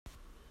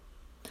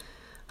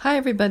Hi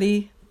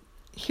everybody,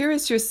 here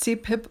is your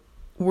CEPIP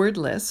word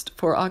list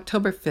for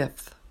October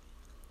 5th.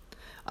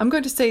 I'm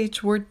going to say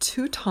each word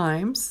 2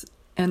 times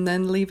and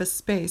then leave a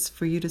space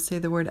for you to say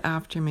the word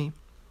after me.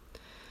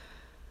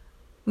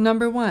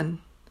 Number 1,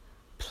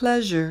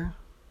 pleasure,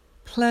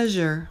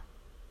 pleasure.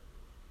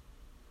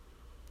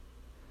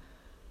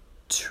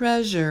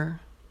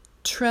 Treasure,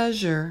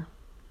 treasure.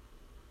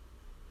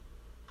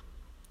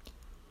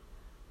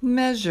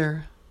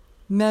 Measure,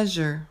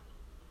 measure.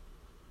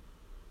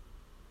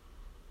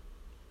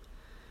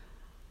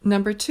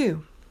 Number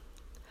 2,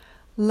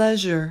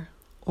 leisure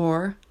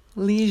or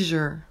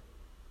leisure,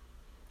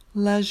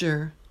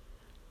 leisure,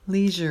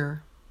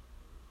 leisure.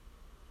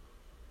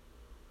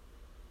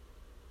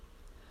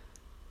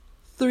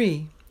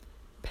 3,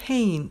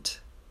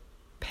 paint,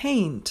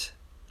 paint.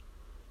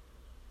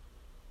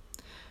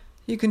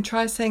 You can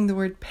try saying the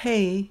word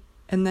pay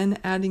and then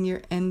adding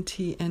your nt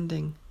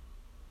ending.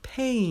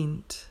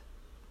 Paint.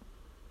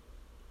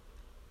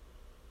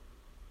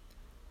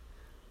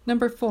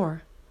 Number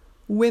 4,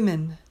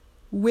 women,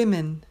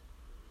 women.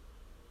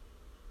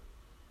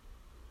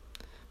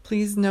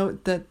 Please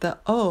note that the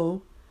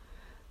O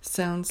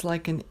sounds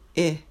like an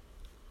I,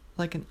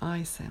 like an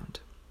I sound.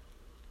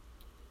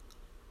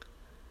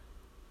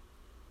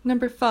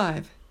 Number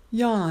 5,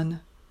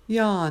 yawn,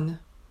 yawn.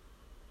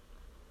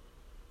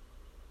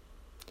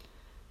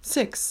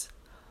 6,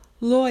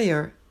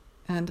 lawyer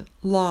and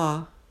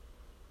law,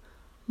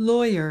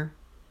 lawyer,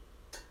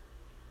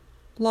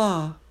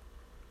 law.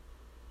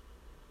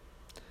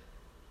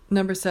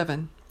 Number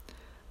 7,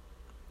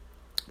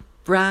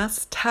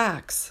 brass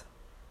tacks,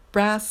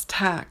 brass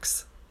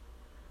tacks.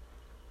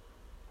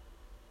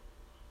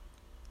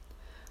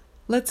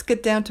 Let's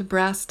get down to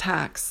brass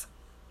tacks.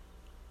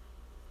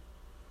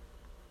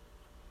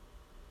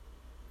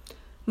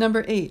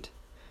 Number 8,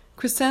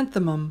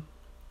 chrysanthemum,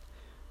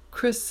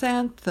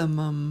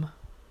 chrysanthemum.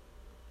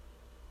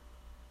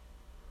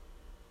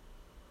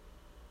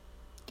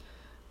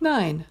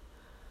 9,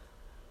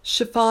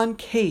 chiffon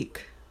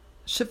cake,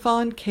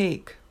 chiffon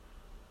cake.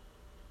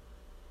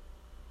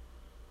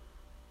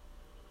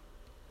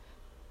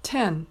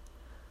 10,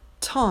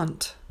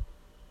 taunt,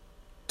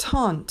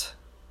 taunt.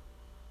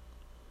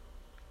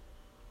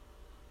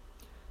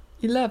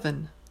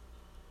 11,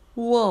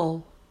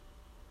 wool,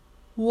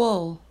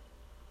 wool.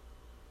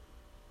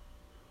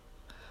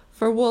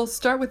 For wool,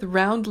 start with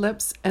round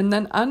lips and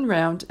then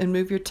unround and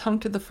move your tongue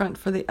to the front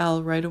for the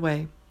L right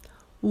away.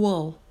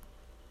 Wool.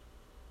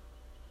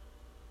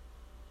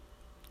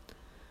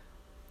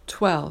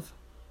 12,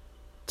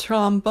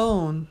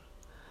 trombone,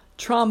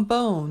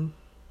 trombone.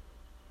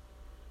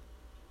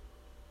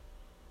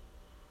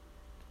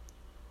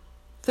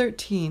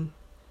 13,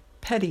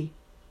 petty,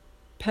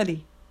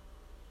 petty.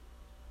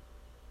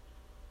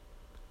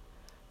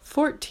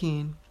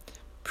 14,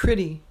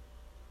 pretty,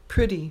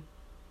 pretty.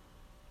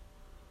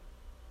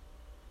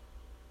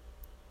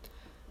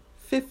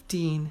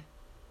 15,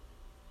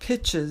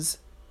 pitches,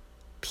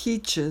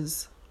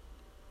 peaches.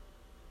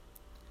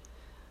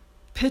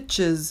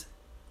 Pitches,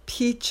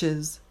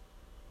 peaches.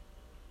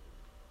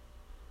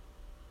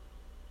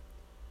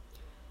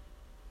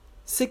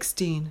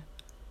 16,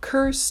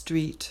 Kerr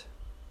Street,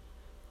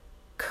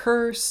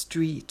 Kerr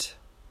Street.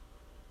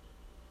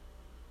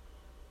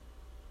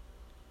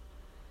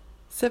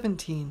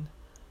 17,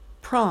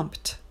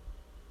 prompt,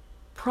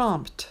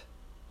 prompt.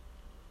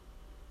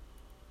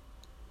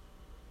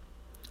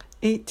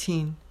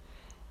 18,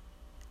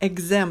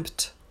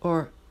 exempt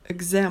or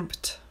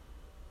exempt,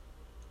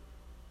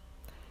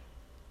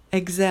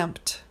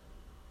 exempt,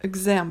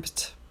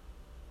 exempt.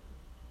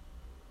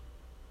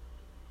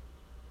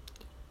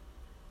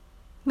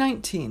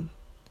 19,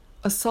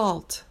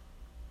 assault,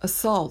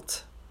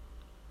 assault.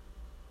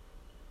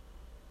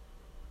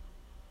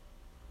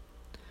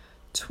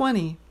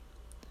 20,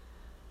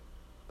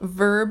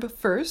 verb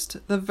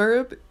first. The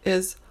verb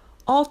is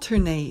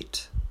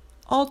alternate,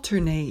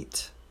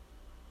 alternate.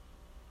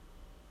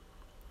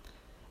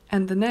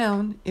 And the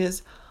noun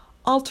is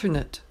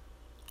alternate,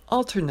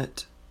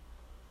 alternate.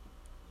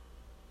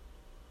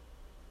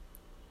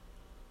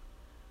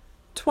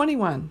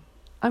 21,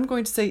 I'm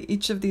going to say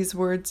each of these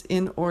words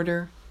in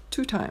order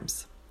 2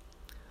 times.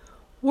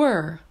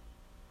 Were,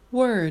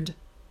 word,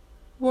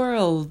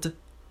 world,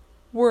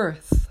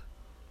 worth.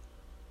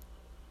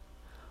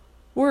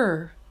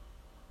 Were,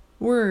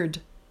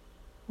 word,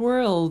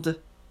 world,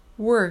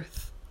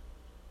 worth.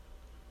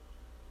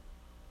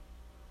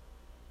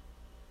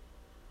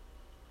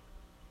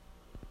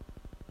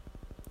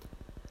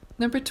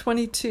 Number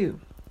 22,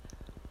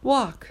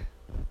 walk,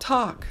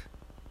 talk,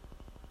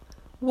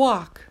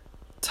 walk,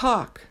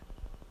 talk.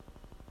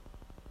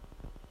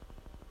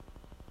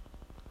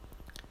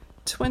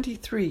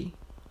 23,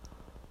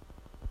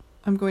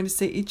 I'm going to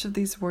say each of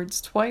these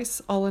words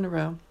twice, all in a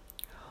row.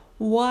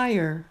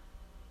 Wire,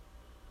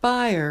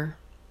 buyer,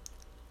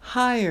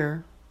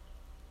 hire,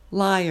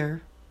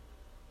 liar.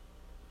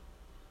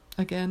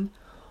 Again,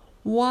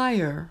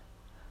 wire,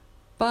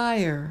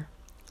 buyer,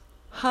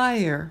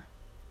 hire,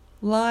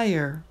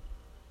 liar.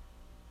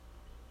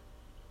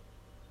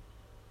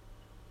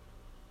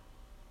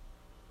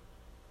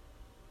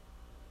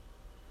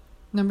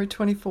 Number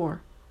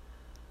 24.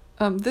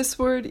 This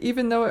word,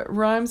 even though it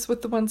rhymes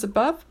with the ones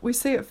above, we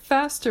say it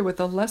faster with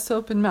a less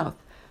open mouth.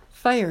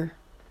 Fire,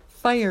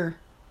 fire.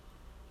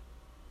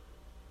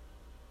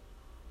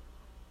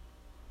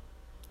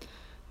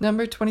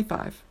 Number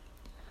 25.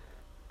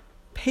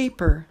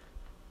 Paper,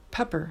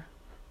 pepper.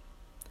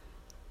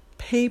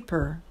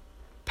 Paper,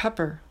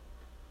 pepper.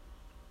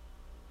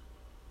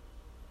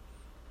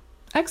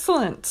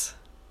 Excellent.